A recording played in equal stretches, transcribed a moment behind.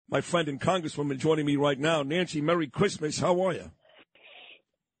my friend and Congresswoman joining me right now. Nancy, Merry Christmas. How are you?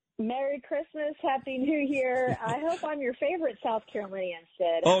 Merry Christmas, Happy New Year. I hope I'm your favorite South Carolinian,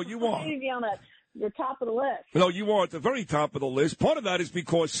 Sid. Oh, you are. Maybe on your top of the list. No, you are at the very top of the list. Part of that is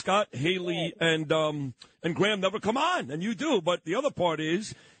because Scott, Haley, and Graham never come on, and you do. But the other part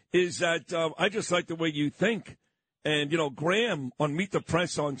is that I just like the way you think. And, Graham on Meet the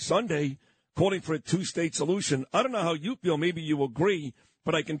Press on Sunday calling for a two-state solution. I don't know how you feel. Maybe you agree.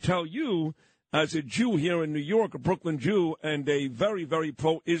 But I can tell you, as a Jew here in New York, a Brooklyn Jew, and a very, very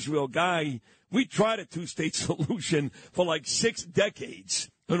pro-Israel guy, we tried a two-state solution for like 6 decades.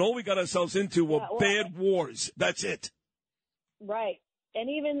 And all we got ourselves into were bad wars. That's it. Right. And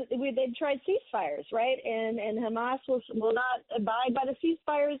even they tried ceasefires, right? And Hamas will not abide by the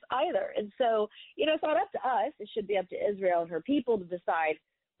ceasefires either. And so, it's not up to us. It should be up to Israel and her people to decide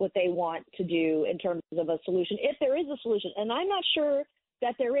what they want to do in terms of a solution, if there is a solution. And I'm not sure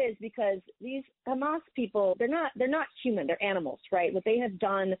that there is, because these Hamas people, they're not human. They're animals, right? What they have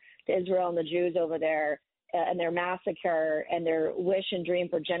done to Israel and the Jews over there, and their massacre and their wish and dream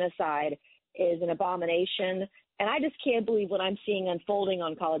for genocide is an abomination. And I just can't believe what I'm seeing unfolding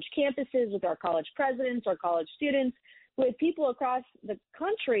on college campuses with our college presidents, our college students, with people across the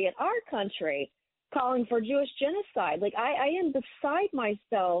country and our country calling for Jewish genocide. Like, I am beside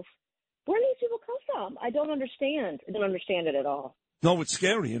myself. Where do these people come from? I don't understand. I don't understand it at all. No, it's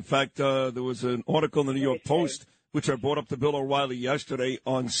scary. In fact, there was an article in the New York Post, which I brought up to Bill O'Reilly yesterday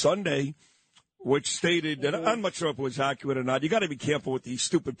on Sunday, which stated, and I'm not sure if it was accurate or not. You got to be careful with these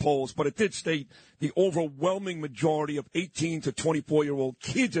stupid polls, but it did state the overwhelming majority of 18 to 24-year-old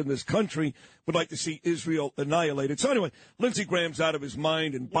kids in this country would like to see Israel annihilated. So anyway, Lindsey Graham's out of his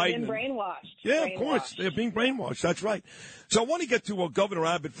mind, and They're Biden. being brainwashed. Yeah, of course. They're being brainwashed. That's right. So I want to get to Governor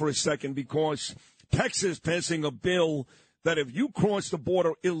Abbott for a second, because Texas passing a bill that if you cross the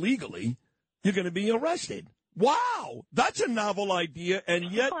border illegally, you're going to be arrested. Wow, that's a novel idea,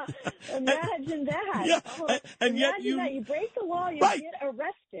 and yet imagine that. Yeah, and yet you break the law, you right. get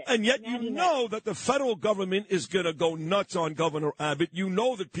arrested. And yet you know that the federal government is going to go nuts on Governor Abbott. You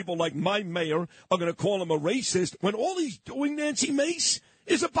know that people like my mayor are going to call him a racist when all he's doing, Nancy Mace,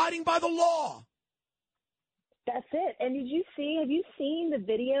 is abiding by the law. That's it. And have you seen the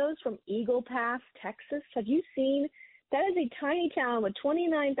videos from Eagle Pass, Texas? Have you seen? That is a tiny town with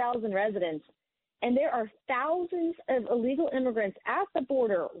 29,000 residents. And there are thousands of illegal immigrants at the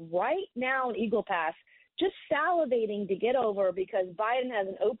border right now in Eagle Pass, just salivating to get over because Biden has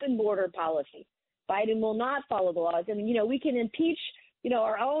an open border policy. Biden will not follow the laws. I mean, we can impeach,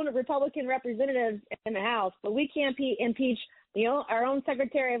 our own Republican representatives in the House, but we can't impeach, our own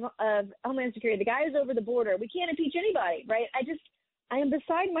Secretary of Homeland Security. The guy is over the border. We can't impeach anybody, right? I am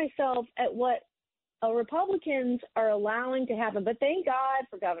beside myself at what Republicans are allowing to happen. But thank God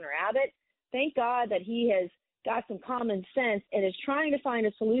for Governor Abbott. Thank God that he has got some common sense and is trying to find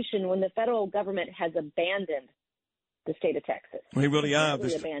a solution when the federal government has abandoned the state of Texas. We really have.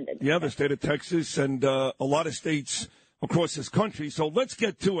 Abandoned. Yeah, the state of Texas and a lot of states across this country. So let's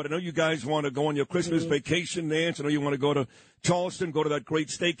get to it. I know you guys want to go on your Christmas vacation, Nance. I know you want to go to Charleston, go to that great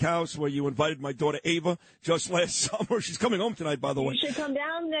steakhouse where you invited my daughter Ava just last summer. She's coming home tonight, by the way. You should come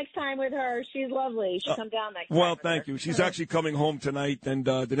down next time with her. She's lovely. You should come down next time. Well, thank you. She's actually coming home tonight, and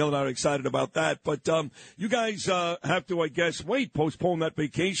Danielle and I are excited about that. But you guys have to, I guess, postpone that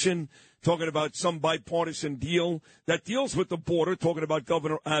vacation, talking about some bipartisan deal that deals with the border, talking about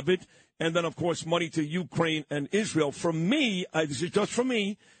Governor Abbott, and then, of course, money to Ukraine and Israel. For me, this is just for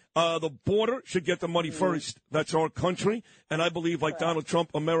me, the border should get the money first. That's our country. And I believe, like Donald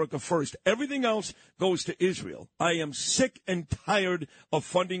Trump, America first. Everything else goes to Israel. I am sick and tired of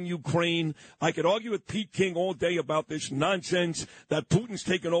funding Ukraine. I could argue with Pete King all day about this nonsense that Putin's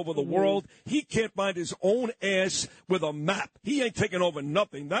taken over the world. He can't find his own ass with a map. He ain't taking over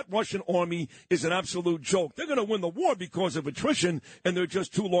nothing. That Russian army is an absolute joke. They're going to win the war because of attrition, and they're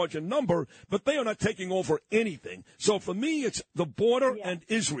just too large a number, but they are not taking over anything. So for me, it's the border and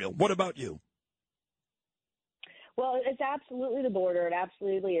Israel. What about you? Well, it's absolutely the border. It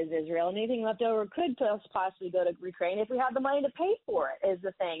absolutely is Israel. Anything left over could possibly go to Ukraine if we have the money to pay for it. Is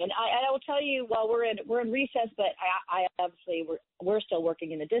the thing. And I will tell you, while we're in recess, but I obviously we're still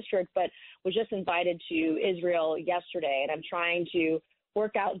working in the district, but was just invited to Israel yesterday, and I'm trying to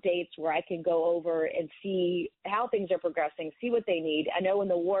work out dates where I can go over and see how things are progressing, see what they need. I know when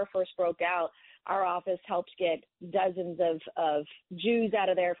the war first broke out, our office helped get dozens of Jews out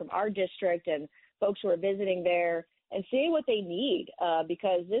of there from our district and folks who are visiting there and seeing what they need,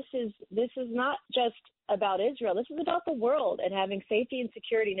 because this is not just about Israel. This is about the world and having safety and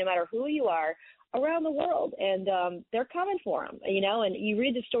security no matter who you are. around the world, and they're coming for him. And you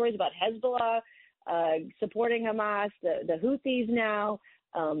read the stories about Hezbollah supporting Hamas, the Houthis now.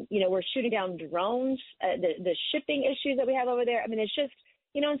 We're shooting down drones, the shipping issues that we have over there. I mean, it's just,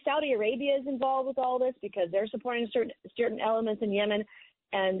 and Saudi Arabia is involved with all this because they're supporting certain elements in Yemen.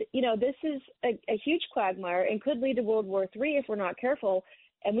 And, this is a huge quagmire and could lead to World War III if we're not careful.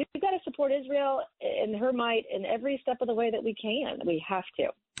 And we've got to support Israel in her might in every step of the way that we can. We have to.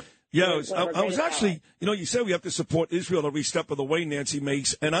 Yeah, I was actually, you said we have to support Israel every step of the way, Nancy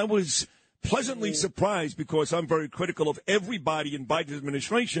Mace, and I was pleasantly surprised because I'm very critical of everybody in Biden's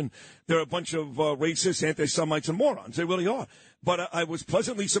administration. They're a bunch of racist, anti-Semites, and morons. They really are. But I was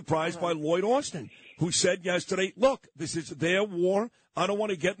pleasantly surprised by Lloyd Austin, who said yesterday, look, this is their war. I don't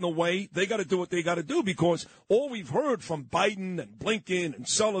want to get in the way. They got to do what they got to do, because all we've heard from Biden and Blinken and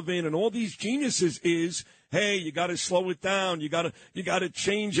Sullivan and all these geniuses is, hey, you got to slow it down. You got to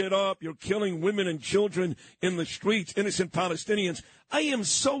change it up. You're killing women and children in the streets, innocent Palestinians. I am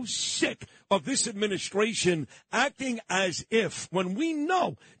so sick of this administration acting as if, when we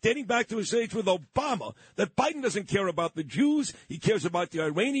know, dating back to his age with Obama, that Biden doesn't care about the Jews. He cares about the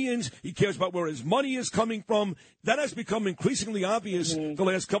Iranians. He cares about where his money is coming from. That has become increasingly obvious the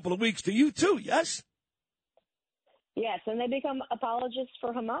last couple of weeks to you, too, yes? Yes, and they become apologists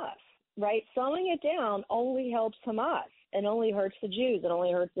for Hamas, right? Slowing it down only helps Hamas and only hurts the Jews. It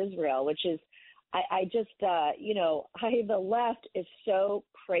only hurts Israel, which is, the left is so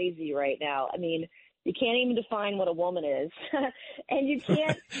crazy right now. I mean, you can't even define what a woman is, and you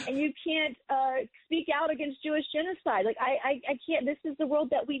can't speak out against Jewish genocide. Like I can't. This is the world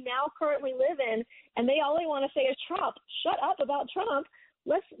that we now currently live in, and all they want to say is Trump. Shut up about Trump.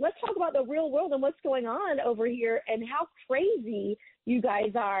 Let's talk about the real world and what's going on over here and how crazy you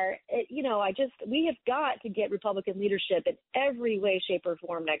guys are. We have got to get Republican leadership in every way, shape, or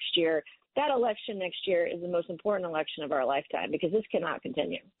form next year. That election next year is the most important election of our lifetime, because this cannot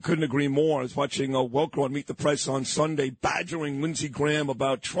continue. Couldn't agree more. I was watching Welker on Meet the Press on Sunday, badgering Lindsey Graham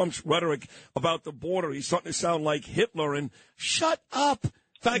about Trump's rhetoric about the border. He's starting to sound like Hitler, and shut up.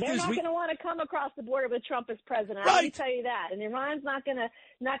 They're not going to want to come across the border with Trump as president. Right. Let me tell you that. And Iran's not going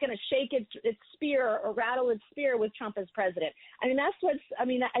to shake its spear or rattle its spear with Trump as president. I mean,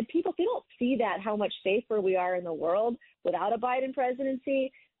 people, if they don't see that, how much safer we are in the world without a Biden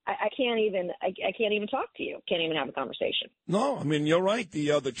presidency, I can't even talk to you. Can't even have a conversation. No, I mean, you're right.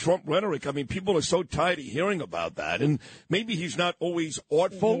 The Trump rhetoric. I mean, people are so tired of hearing about that, and maybe he's not always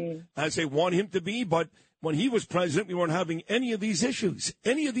artful as they want him to be. But when he was president, we weren't having any of these issues,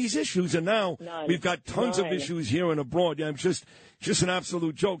 and now we've got tons of issues here and abroad. Yeah, it's just an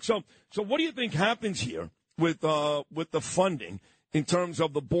absolute joke. So what do you think happens here with the funding in terms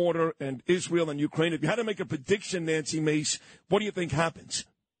of the border and Israel and Ukraine? If you had to make a prediction, Nancy Mace, what do you think happens?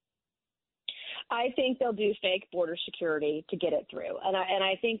 I think they'll do fake border security to get it through. And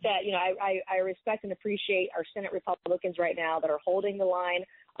I think that, I respect and appreciate our Senate Republicans right now that are holding the line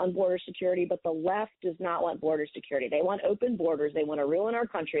on border security, but the left does not want border security. They want open borders. They want to ruin our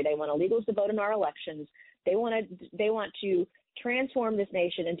country. They want illegals to vote in our elections. They want to transform this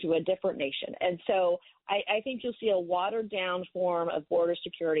nation into a different nation. And so I think you'll see a watered-down form of border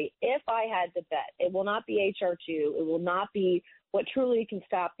security. If I had to bet, it will not be H.R. 2. It will not be what truly can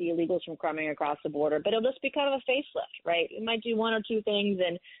stop the illegals from coming across the border, but it'll just be kind of a facelift, right? It might do one or two things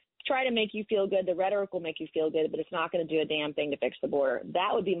and try to make you feel good. The rhetoric will make you feel good, but it's not going to do a damn thing to fix the border. That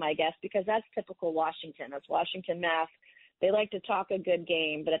would be my guess, because that's typical Washington. That's Washington math. They like to talk a good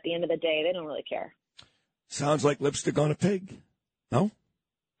game, but at the end of the day, they don't really care. Sounds like lipstick on a pig. No?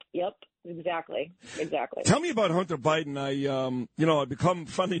 Yep. Exactly. Tell me about Hunter Biden. I've become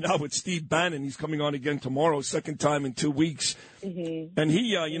friendly now with Steve Bannon. He's coming on again tomorrow, second time in 2 weeks. Mm-hmm. And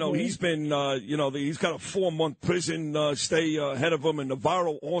he's been, he's got a 4-month prison stay ahead of him, and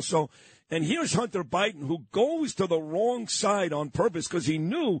Navarro also. And here's Hunter Biden, who goes to the wrong side on purpose because he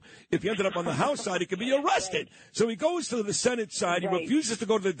knew if he ended up on the House side, he could be arrested. So he goes to the Senate side. He refuses to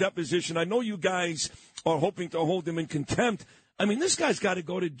go to the deposition. I know you guys are hoping to hold him in contempt. I mean, this guy's got to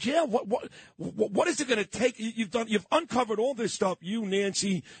go to jail. What is it going to take? You've uncovered all this stuff. You,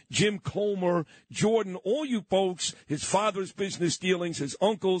 Nancy, Jim Comer, Jordan, all you folks, his father's business dealings, his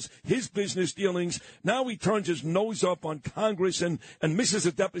uncle's, his business dealings. Now he turns his nose up on Congress and misses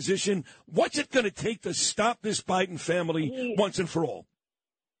a deposition. What's it going to take to stop this Biden family once and for all?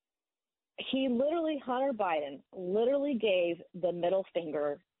 Hunter Biden literally gave the middle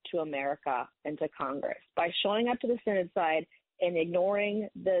finger to America and to Congress by showing up to the Senate side and ignoring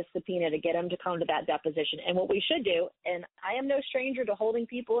the subpoena to get him to come to that deposition. And what we should do, and I am no stranger to holding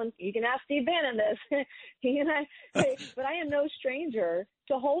people, and you can ask Steve Bannon this, but I am no stranger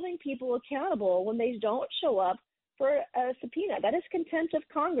to holding people accountable when they don't show up for a subpoena. That is contempt of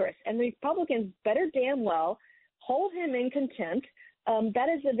Congress, and the Republicans better damn well hold him in contempt. That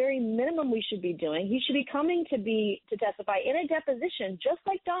is the very minimum we should be doing. He should be coming to testify in a deposition, just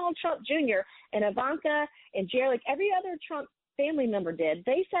like Donald Trump Jr. and Ivanka and Jared, like every other Trump family member did.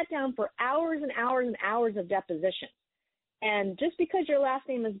 They sat down for hours and hours and hours of deposition. And just because your last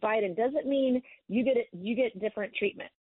name is Biden doesn't mean you get different treatment.